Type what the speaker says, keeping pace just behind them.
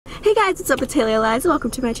guys, what's up? It's Hailey Eliza. Welcome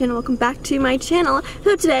to my channel. Welcome back to my channel.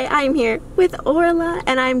 So today I am here with Orla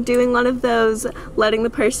and I'm doing one of those letting the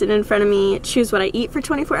person in front of me choose what I eat for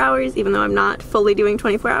 24 hours, even though I'm not fully doing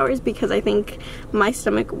 24 hours because I think my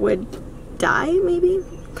stomach would die maybe.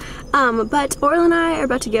 But Orla and I are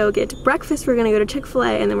about to go get breakfast. We're gonna go to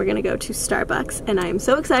Chick-fil-A and then we're gonna go to Starbucks, and I'm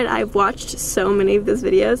so excited. I've watched so many of those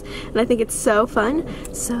videos and I think it's so fun.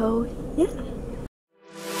 So yeah.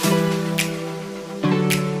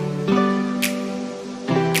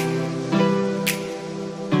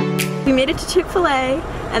 We made it to Chick-fil-A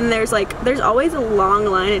and there's always a long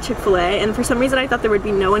line at Chick-fil-A, and for some reason I thought there would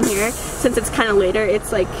be no one here since it's kind of later.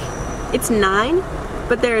 It's 9,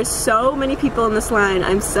 but there are so many people in this line.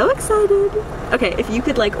 I'm so excited. Okay, if you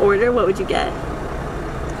could order, what would you get?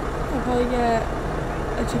 I'd probably get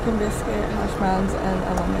a chicken biscuit, hash browns, and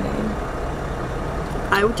a lemonade.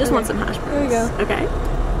 I would just want some hash browns. There you go. Okay.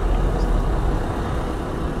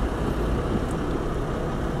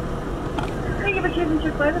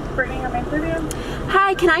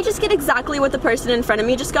 Hi, can I just get exactly what the person in front of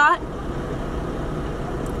me just got?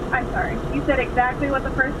 I'm sorry, you said exactly what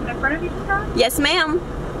the person in front of you just got? Yes, ma'am.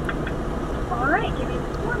 Alright, give me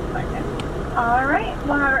 1 second. Alright,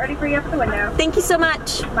 we'll have it ready for you up at the window. Thank you so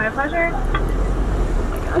much. My pleasure. Oh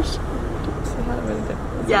my gosh. She had it really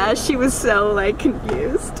difficult. Yeah, she was so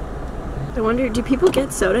confused. I wonder, do people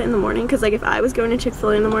get soda in the morning? Because if I was going to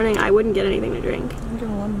Chick-fil-A in the morning, I wouldn't get anything to drink. I'm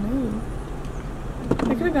getting lemonade.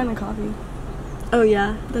 I could have gotten a coffee. Oh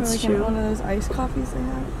yeah, that's true. One of those iced coffees they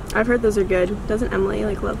have. I've heard those are good. Doesn't Emily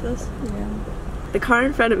love those? Yeah. The car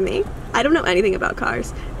in front of me, I don't know anything about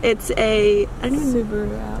cars. It's a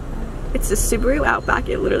Subaru Outback. It's a Subaru Outback.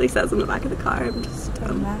 It literally says on the back of the car. I'm just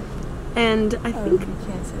and I think you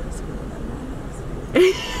can't say the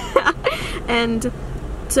Subaru. And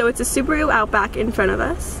so it's a Subaru Outback in front of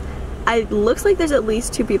us. It looks like there's at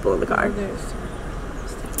least 2 people in the car.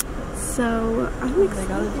 So I'm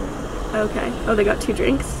excited. Okay. Oh, they got 2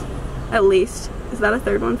 drinks? At least. Is that a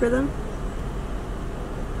 3rd one for them?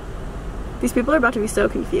 These people are about to be so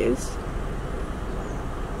confused.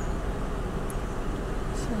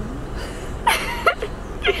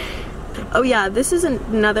 Oh yeah, this is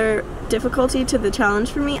another difficulty to the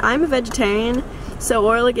challenge for me. I'm a vegetarian, so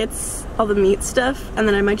Orla gets all the meat stuff, and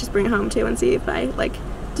then I might just bring it home too and see if I,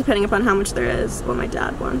 depending upon how much there is, what my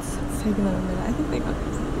dad wants. It's taking them a minute. I think they got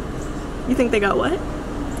these. You think they got what?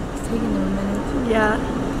 It's taking them a minute.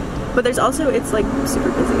 Yeah. But there's also, it's super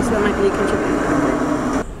busy, so that might be a contributing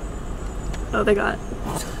factor. Oh, they got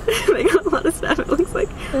they got a lot of stuff, it looks like.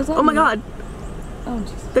 Oh my god. Oh,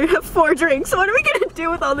 jeez. They have 4 drinks. What are we gonna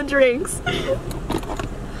do with all the drinks? This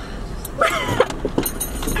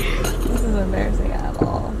is embarrassing at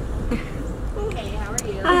all. Hey, how are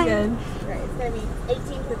you? Hi. Good. Great. It's gonna be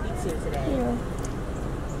 $18.52 today. Yeah.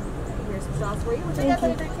 Here's some sauce for you. Would you like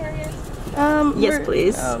that drink carriers? Yes,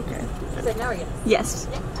 please. Oh, okay. So now we're good. Yes.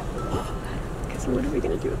 Yeah. So what are we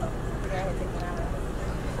gonna do with them?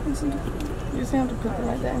 You just have to put them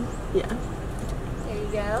right there. Yeah. There you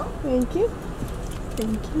go. Thank you.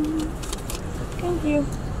 Thank you. Thank you.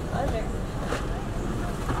 Pleasure.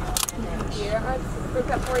 Here are the fruit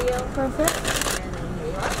cup for you. Perfect. And then here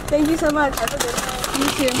you are. Thank you so much. Have a good one. You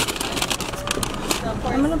too. So, of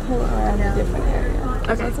course, I'm gonna pull it around a different area.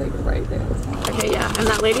 Okay. That's right there. Okay, yeah. And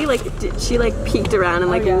that lady, she peeked around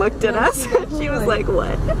and yeah. looked at No, us. She was like,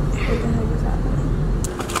 what? What the heck is happening?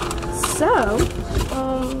 So,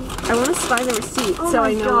 I want to spy the receipt so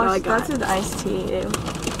I know what I got. That's an iced tea. Ew.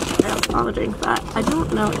 Yeah, I'll drink that. I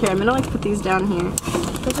don't know. Here, I'm gonna put these down here.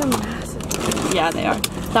 Those are massive. Yeah, they are.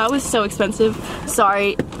 That was so expensive.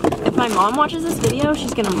 Sorry. If my mom watches this video,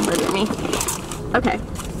 she's gonna murder me. Okay.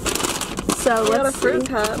 So We got a let's fruit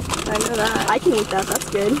see. cup. I know that. I can eat that. That's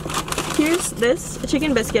good. Here's this, a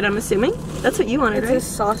chicken biscuit, I'm assuming. That's what you wanted, It's right? a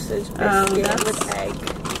sausage biscuit with egg.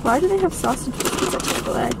 Why do they have sausage biscuits at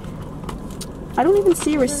Chick-fil-A? I don't even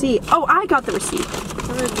see a receipt. Oh, I got the receipt.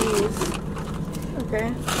 What are these?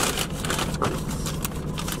 Okay.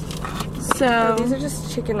 So, Oh, these are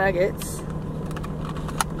just chicken nuggets.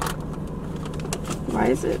 why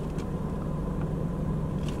is it?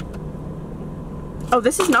 Oh,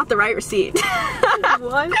 this is not the right receipt.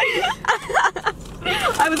 What?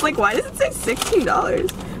 I was like, why does it say $16?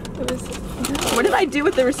 What is this? What did I do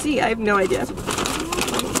with the receipt? I have no idea.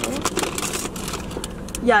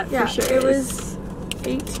 Yeah, Yeah, for sure. it was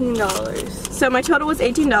 $18. So my total was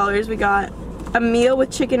 $18. We got a meal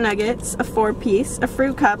with chicken nuggets, a 4-piece, a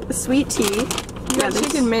fruit cup, a sweet tea. You got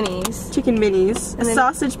chicken minis. Chicken minis, And a then-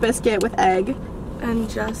 sausage biscuit with egg, And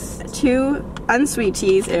just 2 unsweet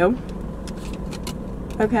teas, ew.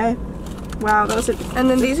 Okay. Wow, those are, and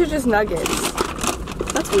then these are just nuggets.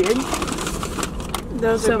 That's weird.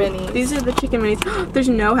 Those are minis. These are the chicken minis. There's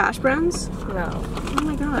no hash browns? No. Oh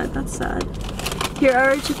my god, that's sad. Here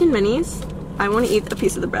are our chicken minis. I want to eat a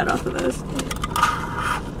piece of the bread off of those.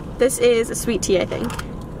 This is a sweet tea, I think.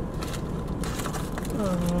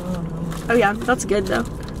 Oh yeah, that's good though.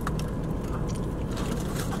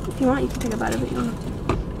 If you want, you can take a bite of it. You don't have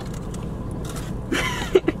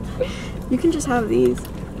to. You can just have these.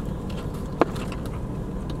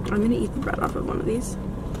 I'm gonna eat the bread off of one of these.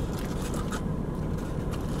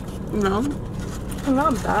 No? I'm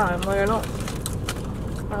not bad. Like, I don't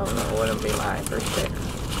know. It wouldn't be my first pick.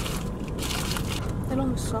 I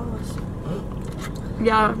don't have sauce.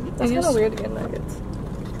 Yeah. That's kind of weird to get nuggets.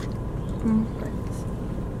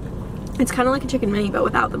 It's kind of like a chicken mini, but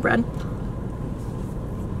without the bread.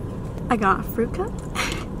 I got a fruit cup.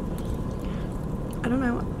 I don't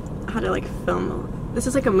know how to like film. This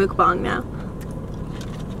is like a mukbang now.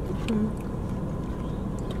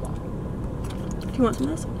 Do you want some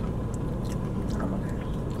of this?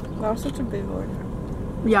 That was such a big order.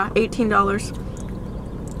 Yeah, $18.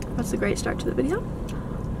 That's a great start to the video.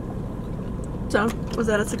 So, was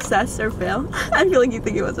that a success or fail? I feel like you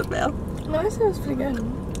think it was a fail. No, I said it was pretty good.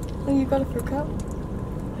 Like, you got a fruit cup?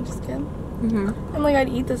 I just kidding. And like, I'd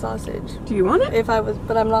eat the sausage. Do you want it? If I was,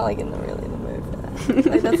 but I'm not like really in the mood for that.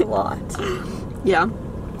 Like, that's a lot. Yeah.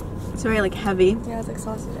 It's very like heavy. Yeah, it's like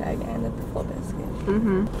sausage, egg, and a full biscuit.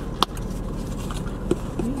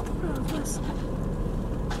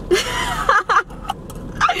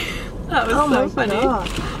 That was so funny. God.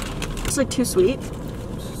 It's like too sweet.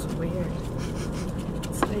 It's just weird.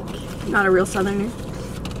 It's like Not a real southerner.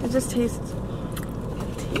 it just tastes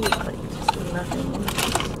like just nothing.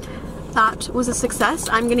 That was a success.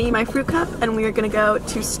 I'm gonna eat my fruit cup and we are gonna go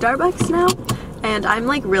to Starbucks now. And I'm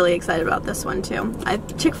like really excited about this one too.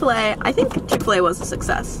 Chick-fil-A, I think Chick-fil-A was a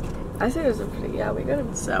success. I say it was a pretty, yeah, we got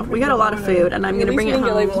a lot of food and I'm gonna bring it home.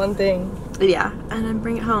 Get like one thing. Yeah, and then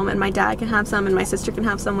bring it home and my dad can have some and my sister can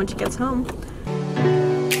have some when she gets home.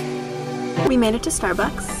 We made it to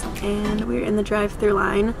Starbucks and we're in the drive-thru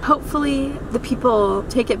line. Hopefully the people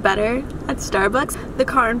take it better at Starbucks. The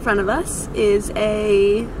car in front of us is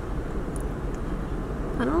a,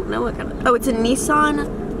 I don't know what kind of, oh, it's a Nissan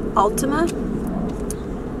Altima.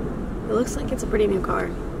 It looks like it's a pretty new car.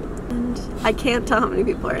 And I can't tell how many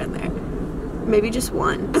people are in there. Maybe just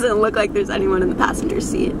one. Doesn't look like there's anyone in the passenger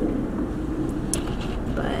seat.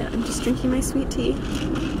 But I'm just drinking my sweet tea.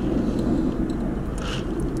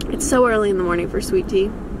 It's so early in the morning for sweet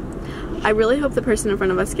tea. I really hope the person in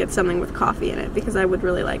front of us gets something with coffee in it because I would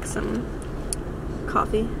really like some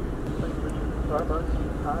coffee.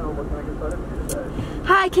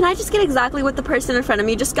 Hi, can I just get exactly what the person in front of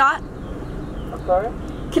me just got? I'm sorry?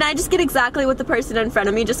 Can I just get exactly what the person in front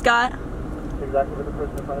of me just got? Exactly what the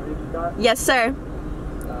person in front of you just got? Yes, sir. Okay,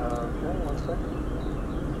 1 second.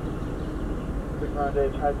 Big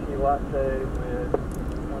grande chai tea latte with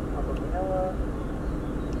 1 cup of vanilla.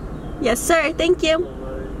 Yes, sir. Thank you.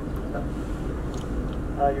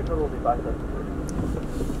 Your total will be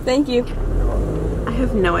 $5.70. Thank you. I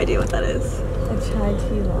have no idea what that is. A chai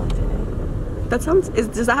tea latte. That sounds,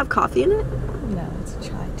 does that have coffee in it? No, it's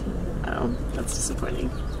chai tea. Oh, that's disappointing.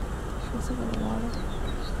 Just a little water.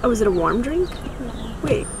 Oh, is it a warm drink? Yeah.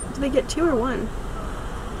 Wait, do they get 2 or 1?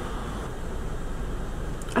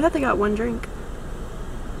 I thought they got 1 drink.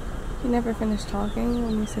 You never finished talking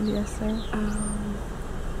when you said yes, sir?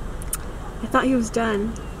 I thought he was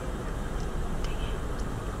done.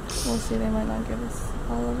 We'll see, they might not give us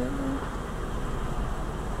all of it though.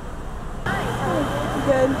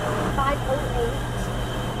 Good. 508.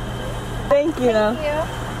 Thank you.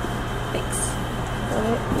 Thanks.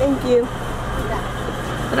 Thank you.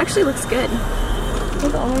 That actually looks good.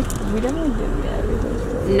 We definitely didn't get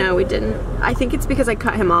everything. No, we didn't. I think it's because I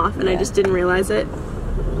cut him off and I just didn't realize it.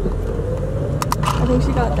 I think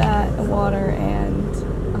she got that, a water, and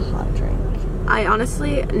a hot drink. I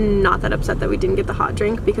honestly not that upset that we didn't get the hot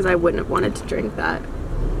drink because I wouldn't have wanted to drink that.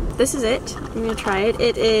 This is it. I'm gonna try it.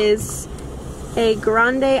 It is a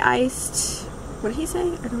grande iced, what did he say?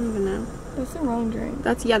 I don't even know. That's the wrong drink.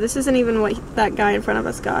 That's, yeah, this isn't even what that guy in front of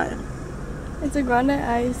us got. It's a grande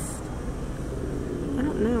iced I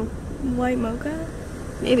don't know. white mocha.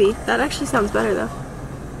 Maybe. That actually sounds better though.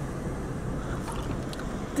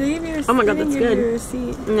 Did they give you a receipt? Oh my god, that's They didn't give you a good.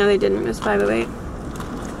 receipt. No, they didn't. It was 508.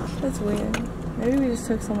 That's weird. Maybe we just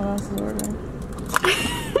took someone else's order.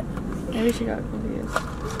 Maybe she got confused.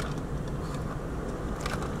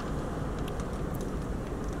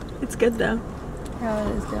 It's good though. Yeah,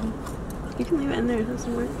 it is good. You can leave it in there. Have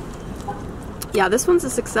some more. Yeah, this one's a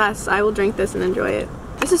success. I will drink this and enjoy it.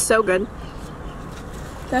 This is so good.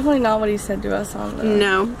 Definitely not what he said to us on the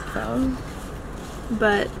phone.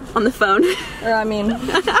 But on the phone. Or I mean,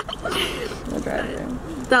 the driver.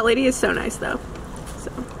 That lady is so nice though.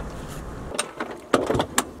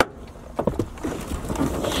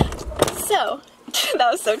 So, that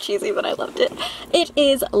was so cheesy, but I loved it. It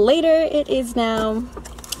is later. It is now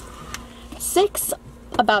 6,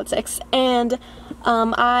 about 6, and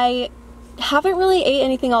I haven't really ate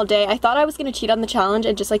anything all day. I thought I was gonna cheat on the challenge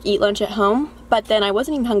and just like eat lunch at home, but then I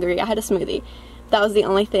wasn't even hungry. I had a smoothie. That was the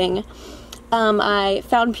only thing. I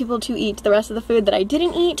found people to eat the rest of the food that I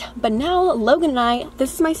didn't eat, but now Logan and I,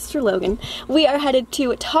 this is my sister Logan, we are headed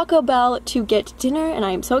to Taco Bell to get dinner, and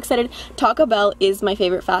I am so excited. Taco Bell is my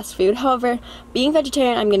favorite fast food. However, being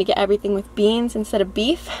vegetarian, I'm gonna get everything with beans instead of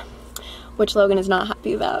beef, which Logan is not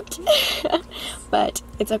happy about. But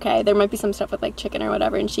it's okay. There might be some stuff with like chicken or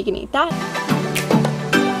whatever, and she can eat that.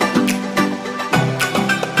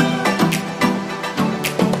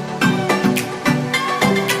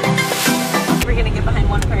 We're gonna get behind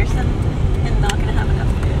one person and not gonna have enough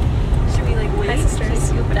food. Should we like wait to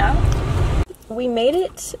scoop it out? We made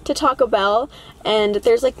it to Taco Bell, and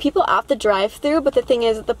there's like people at the drive-thru, but the thing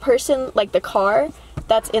is the person, like the car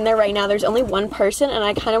that's in there right now, there's only one person, and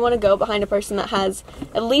I kind of want to go behind a person that has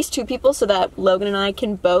at least 2 people so that Logan and I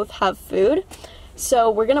can both have food. So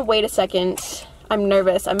we're gonna wait a second. I'm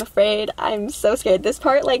nervous, I'm afraid, I'm so scared. This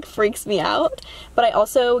part like freaks me out, but I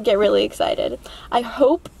also get really excited. I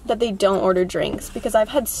hope that they don't order drinks because I've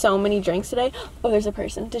had so many drinks today. Oh, there's a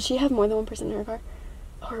person. Did she have more than one person in her car?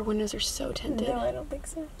 Oh, her windows are so tinted. No, I don't think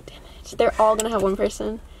so. Damn it. They're all gonna have one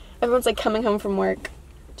person. Everyone's like coming home from work.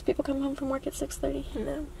 Do people come home from work at 6:30?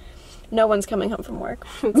 No. No one's coming home from work.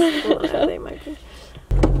 Well, no, they might be.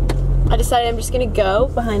 I decided I'm just gonna go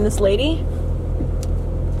behind this lady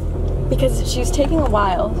because she's taking a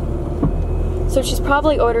while. So she's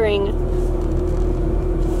probably ordering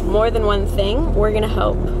more than one thing. We're gonna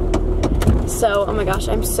hope. So, oh my gosh,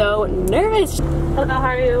 I'm so nervous. Hello, how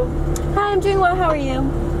are you? Hi, I'm doing well. How are you?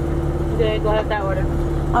 Good, go ahead with that order.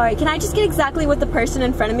 Alright, can I just get exactly what the person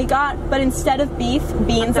in front of me got, but instead of beef,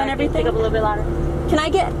 beans on everything? Speak up a little bit louder. Can I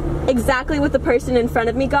get exactly what the person in front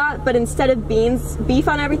of me got, but instead of beef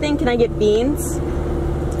on everything, can I get beans?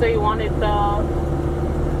 So you wanted the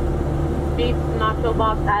beef nacho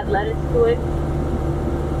box, add lettuce to it?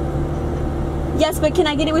 Yes, but can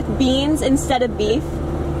I get it with beans instead of beef?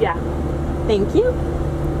 Yeah. Thank you.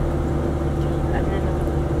 And then,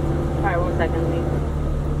 alright, 1 second, let me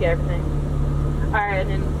get everything. Alright, and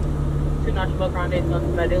then 2 nacho grandes, no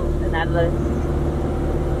tomatoes, and add lettuce.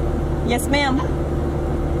 Yes, ma'am.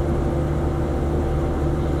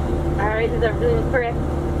 Alright, is everything correct?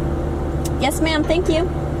 Yes, ma'am. Thank you.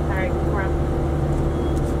 Alright, come around.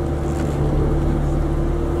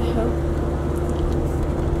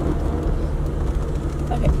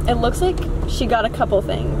 Okay, it looks like she got a couple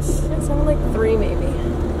things. It sounded like 3 maybe.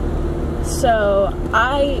 So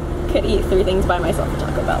I could eat 3 things by myself at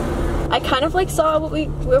Taco Bell. I kind of like saw what we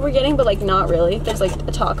were getting, but like not really. There's like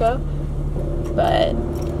a taco, but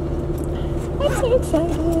I'm so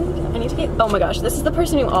excited. I need to get, oh my gosh, this is the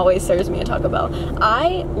person who always serves me at Taco Bell.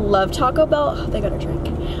 I love Taco Bell. Oh, they got a drink.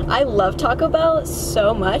 I love Taco Bell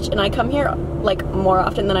so much, and I come here like more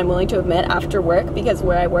often than I'm willing to admit after work because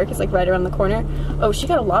where I work is like right around the corner. Oh, she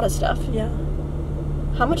got a lot of stuff. Yeah.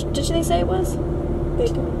 How much did they say it was? They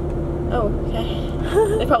do. Oh, okay.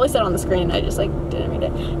 They probably said on the screen, I just like didn't read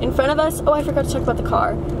it. In front of us, oh, I forgot to talk about the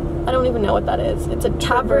car. I don't even know what that is. It's a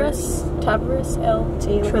Traverse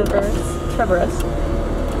LT. Traverse.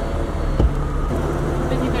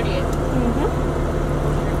 5038.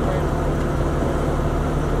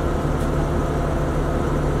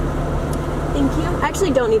 Thank you. I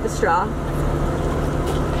actually don't need the straw. I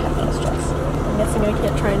have no straws. I'm guessing I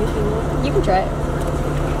can't try anything more. You can try it.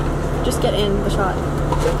 Just get in the shot.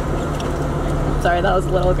 Sorry, that was a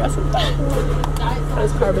little aggressive. That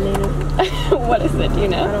was carbonated. What is it? Do you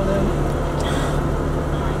know? I don't know.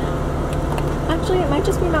 Actually, it might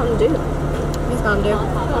just be Mountain Dew. It's Mountain Dew.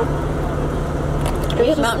 Oh. We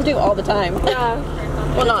have Mountain Dew all the time. Yeah.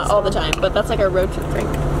 Well, not all the time, but that's like our road trip drink.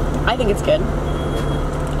 I think it's good.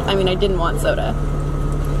 I mean, I didn't want soda,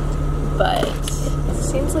 but It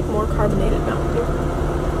seems like more carbonated Mountain Dew.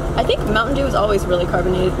 I think Mountain Dew is always really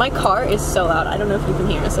carbonated. My car is so loud. I don't know if you can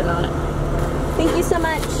hear us or not. Thank you so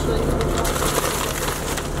much.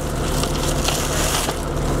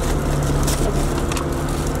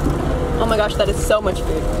 Oh my gosh, that is so much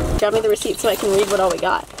food. Grab me the receipt so I can read what all we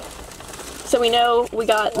got. So we know we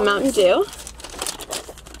got Mountain Dew.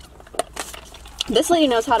 This lady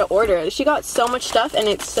knows how to order. She got so much stuff and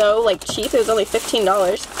it's so like cheap. It was only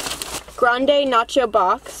 $15. Grande nacho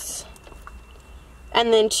box.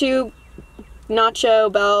 And then 2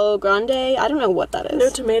 Nacho Bel Grande. I don't know what that is. No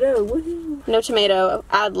tomato. Woohoo. No tomato,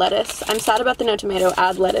 add lettuce. I'm sad about the no tomato,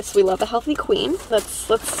 add lettuce. We love a healthy queen. Let's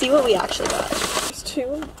see what we actually got. There's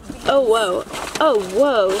 2. Oh, whoa. Oh,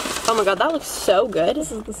 whoa. Oh my god, that looks so good.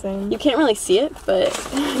 This is the same. You can't really see it, but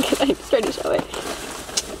I'm trying to show it.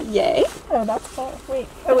 Yay. Oh, that's fall. Wait.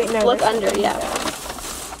 Oh, wait, no. Look under, yeah.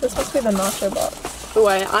 This must be the nacho box. Ooh,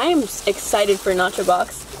 I am excited for nacho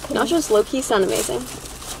box. Nachos low-key sound amazing.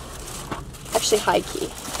 Actually, high-key.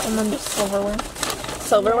 And then just silverware.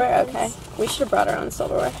 Silverware? Okay. We should have brought our own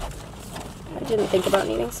silverware. I didn't think about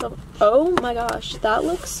needing silver. Oh my gosh, that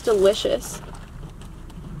looks delicious.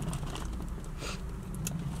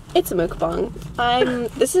 It's a mukbang.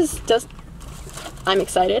 I'm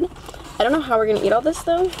excited. I don't know how we're gonna eat all this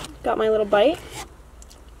though. Got my little bite.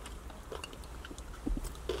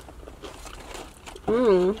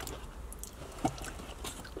 Mmm.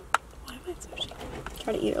 Why am I so shy?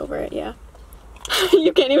 Try to eat over it, yeah.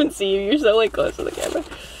 You can't even see you. You're so like close to the camera.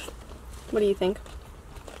 What do you think?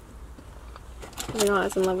 You're not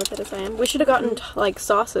as in love with it as I am. We should have gotten like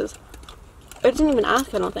sauces. I didn't even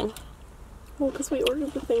ask, I don't think. Well, because we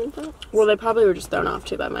ordered the thing. Well, they probably were just thrown off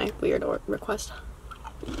too by my weird request.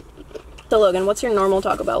 So Logan, what's your normal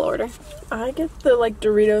Taco Bell order? I get the like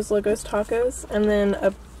Doritos Locos Tacos and then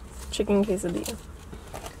a chicken quesadilla.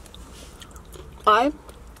 I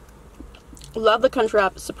love the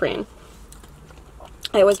Crunchwrap Supreme.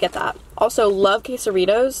 I always get that. Also, love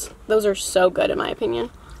quesaritos. Those are so good in my opinion.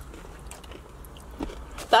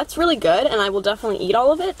 That's really good, and I will definitely eat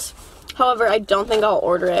all of it. However, I don't think I'll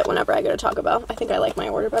order it whenever I go to Taco Bell. I think I like my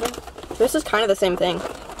order better. This is kind of the same thing.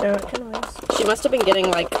 Yeah, it kind of is. She must have been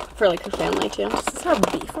getting, like, for, like, her family, too. Does this have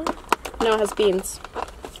beef on it? No, it has beans.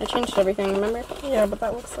 I changed everything, remember? Yeah, but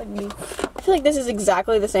that looks like beef. I feel like this is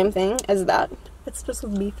exactly the same thing as that. It's just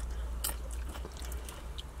with beef.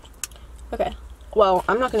 Okay. Well,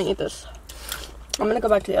 I'm not going to eat this. I'm going to go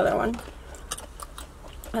back to the other one.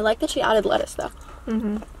 I like that she added lettuce, though.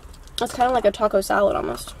 Mm-hmm. It's kind of like a taco salad,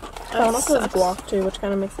 almost. Oh, and also it's guac, too, which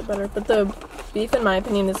kind of makes it better. But the beef, in my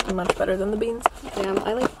opinion, is much better than the beans. Damn,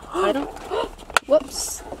 I don't...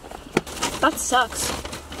 Whoops. That sucks.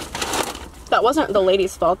 That wasn't the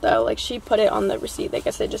lady's fault, though. Like, she put it on the receipt. I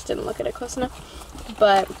guess they just didn't look at it close enough.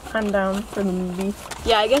 But... I'm down for the beef.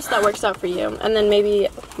 Yeah, I guess that works out for you. And then maybe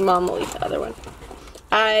Mom will eat the other one.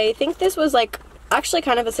 I think this was, like, actually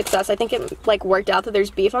kind of a success. I think it, like, worked out that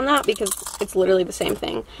there's beef on that because it's literally the same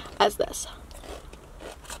thing as this.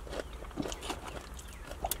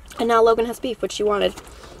 And now Logan has beef, which she wanted.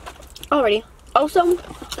 Alrighty. Also,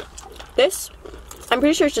 this, I'm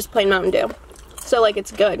pretty sure it's just plain Mountain Dew. So, like,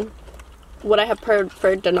 it's good. Would I have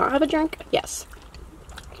preferred to not have a drink? Yes.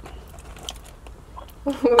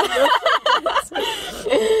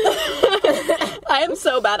 I am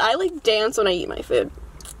so bad. I, like, dance when I eat my food.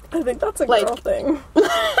 I think that's a girl thing.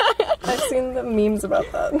 I've seen the memes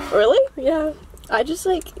about that. Really? Yeah. I just,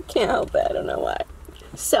 like, can't help it. I don't know why.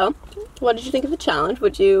 So, what did you think of the challenge?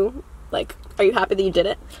 Would you, like, are you happy that you did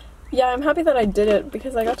it? Yeah, I'm happy that I did it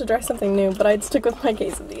because I got to try something new, but I'd stick with my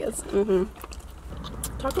quesadillas. Mm-hmm.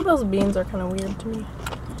 Taco Bell's beans are kind of weird to me.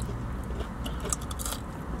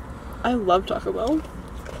 I love Taco Bell.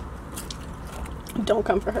 Don't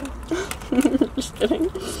come for her. Just kidding.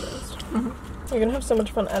 Mm-hmm. You're gonna have so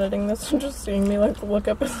much fun editing this and just seeing me, like, look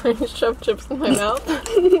up as I shove chips in my mouth.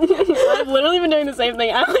 I've literally been doing the same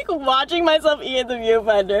thing. I'm, like, watching myself eat at the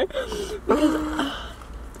viewfinder.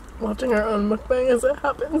 Watching our own mukbang as it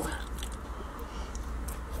happens.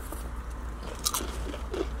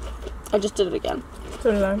 I just did it again.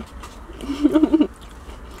 So did I.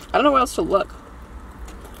 I don't know where else to look.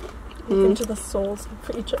 Look into the souls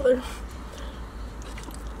for each other.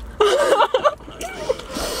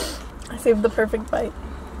 I saved the perfect bite.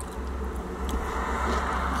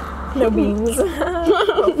 No beans.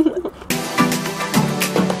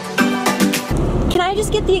 Can I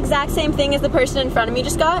just get the exact same thing as the person in front of me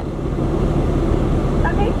just got?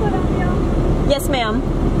 Okay, put on you. Yes, ma'am.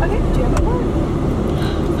 Okay, do you have a word?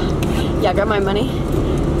 Yeah, grab my money.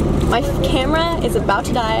 My camera is about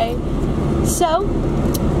to die. So,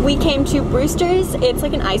 we came to Brewster's. It's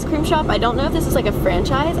like an ice cream shop. I don't know if this is like a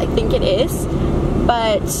franchise. I think it is.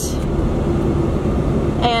 But...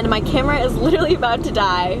 and my camera is literally about to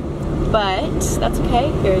die. But that's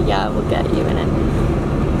okay. Here, yeah, we'll get you in it.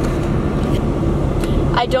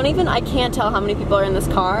 I can't tell how many people are in this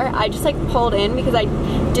car. I just like pulled in because I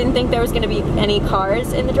didn't think there was going to be any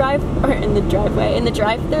cars in the drive-thru. And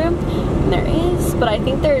there is, but I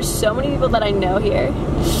think there's so many people that I know here.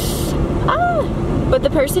 But the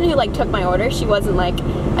person who like took my order, she wasn't like,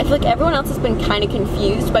 I feel like everyone else has been kind of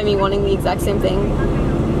confused by me wanting the exact same thing.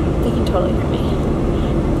 They can totally hear me.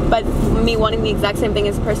 But me wanting the exact same thing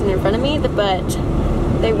as the person in front of me, but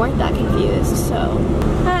they weren't that confused, so.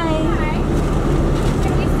 Hi. Hi.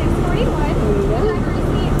 Can we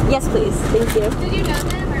 641? Yes, please. Thank you. Did you know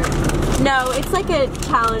them or? No, it's like a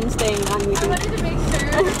challenge thing on I YouTube. wanted to make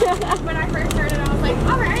sure. When I first heard it, I was like,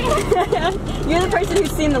 alright. You're the person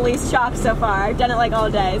who's seen the least shocked so far. I've done it like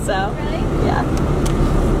all day, so. Really? Yeah.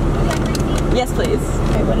 Would you like my tea? Yes, please.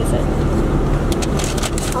 Okay, what is it?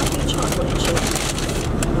 Coffee chocolate chip.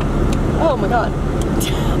 Oh my god.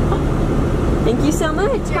 Thank you so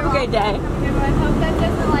much. Have a great day. Have a good one. Hope that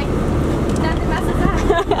doesn't like, nothing messes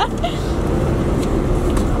up.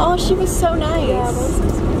 Oh, she was so nice. Yeah,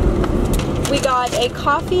 we got a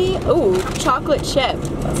coffee, chocolate chip.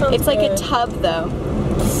 It's like a tub though.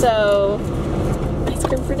 So, ice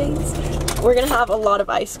cream for days. We're gonna have a lot of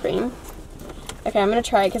ice cream. Okay, I'm gonna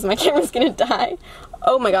try it because my camera's gonna die.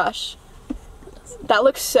 Oh my gosh. That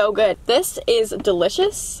looks so good. This is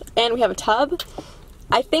delicious, and we have a tub.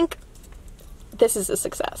 I think this is a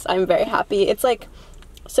success. I'm very happy. It's like,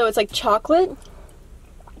 so it's like chocolate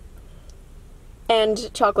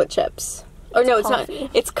and chocolate chips. Or no, it's not.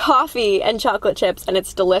 It's coffee and chocolate chips, and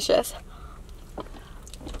it's delicious.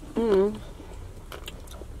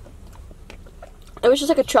 It was just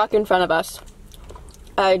like a truck in front of us.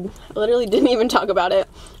 I literally didn't even talk about it.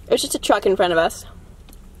 It was just a truck in front of us.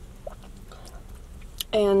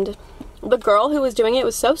 And the girl who was doing it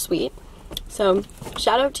was so sweet. So,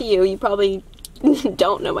 shout out to you. You probably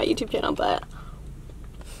don't know my YouTube channel, but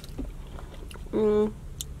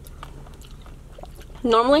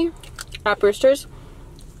normally at Brewster's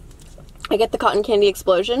I get the cotton candy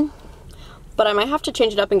explosion, but I might have to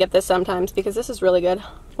change it up and get this sometimes because this is really good.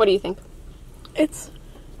 What do you think? It's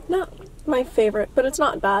not my favorite, but it's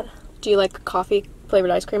not bad. Do you like coffee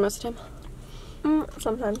flavored ice cream most of the time?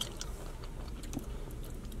 Sometimes.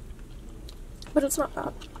 But it's not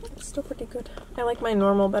bad. It's still pretty good. I like my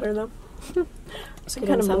normal better though. It's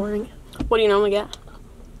kind of boring. What do you normally get?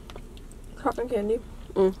 Cotton candy.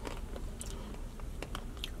 I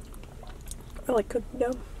like cookie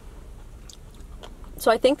dough. So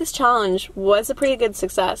I think this challenge was a pretty good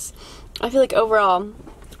success. I feel like overall,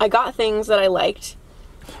 I got things that I liked.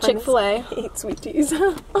 Chick-fil-A. I hate sweet teas.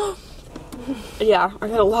 Yeah, I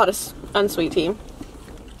got a lot of unsweet tea.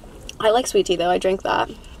 I like sweet tea though, I drank that.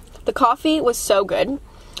 The coffee was so good.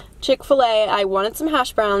 Chick-fil-A, I wanted some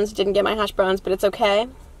hash browns, didn't get my hash browns, but it's okay.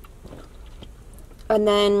 And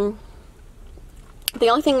then, the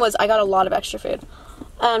only thing was I got a lot of extra food.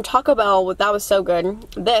 Taco Bell, that was so good.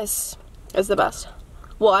 This is the best.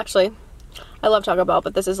 Well, actually, I love Taco Bell,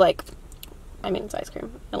 but this is like, I mean, it's ice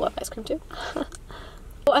cream. I love ice cream too.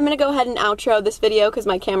 Well, I'm going to go ahead and outro this video because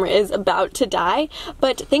my camera is about to die.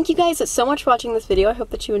 But thank you guys so much for watching this video. I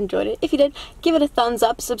hope that you enjoyed it. If you did, give it a thumbs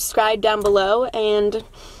up, subscribe down below, and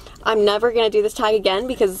I'm never going to do this tag again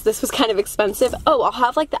because this was kind of expensive. Oh, I'll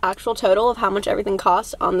have like the actual total of how much everything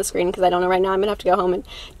costs on the screen because I don't know right now. I'm going to have to go home and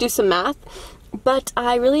do some math. But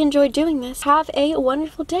I really enjoyed doing this. Have a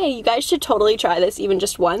wonderful day. You guys should totally try this even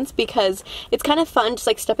just once because it's kind of fun just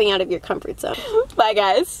like stepping out of your comfort zone. Bye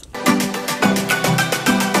guys.